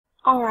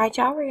Alright,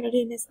 y'all, we're going to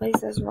do Miss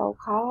Lisa's roll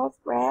call.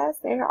 Razz,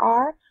 there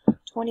are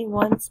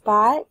 21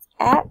 spots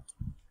at,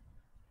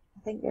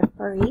 I think they're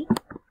free.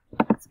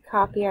 Let's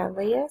copy our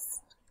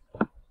list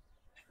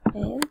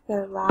and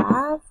go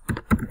live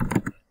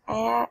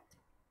at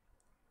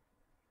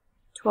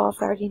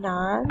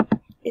 12:39.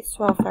 It's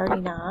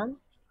 12:39.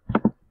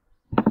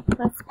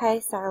 Let's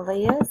paste our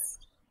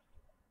list.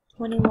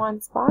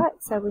 21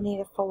 spots, so we need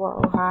a 4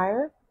 or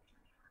higher.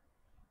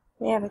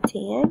 We have a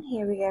 10.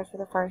 Here we go for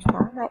the first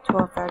time at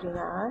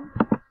 12:39.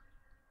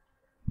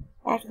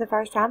 After the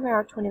first time, there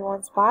are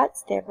 21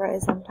 spots. Deborah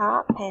is on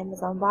top, Pam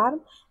is on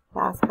bottom.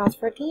 Dice calls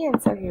for a 10,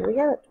 so here we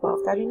go at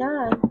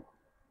 12:39.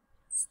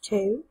 It's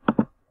 2,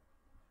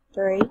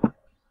 3,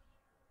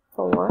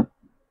 4,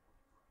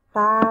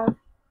 5,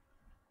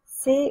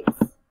 6,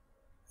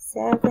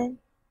 7,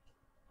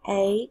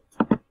 8,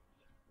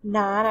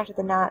 9. After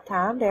the 9th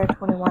time, there are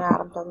 21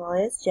 items on the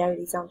list.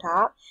 Jody's on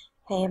top.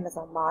 Pam is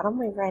on bottom.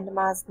 We've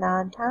randomized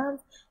 9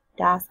 times.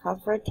 Dice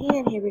calls for a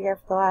 10. Here we go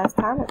for the last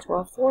time at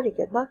 12:40.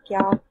 Good luck,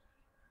 y'all.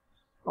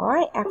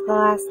 Alright, after the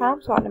last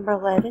time, spot number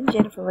 11,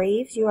 Jennifer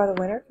Reeves, you are the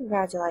winner.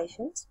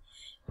 Congratulations.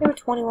 There were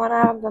 21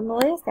 items on the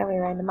list, and we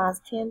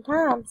randomized 10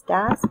 times.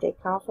 Dice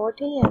did call for a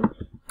 10.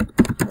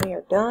 We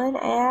are done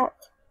at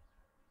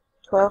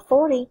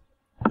 12:40.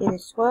 It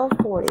is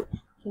 12:40.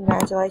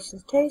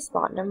 Congratulations to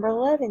spot number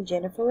 11,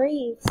 Jennifer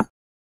Reeves.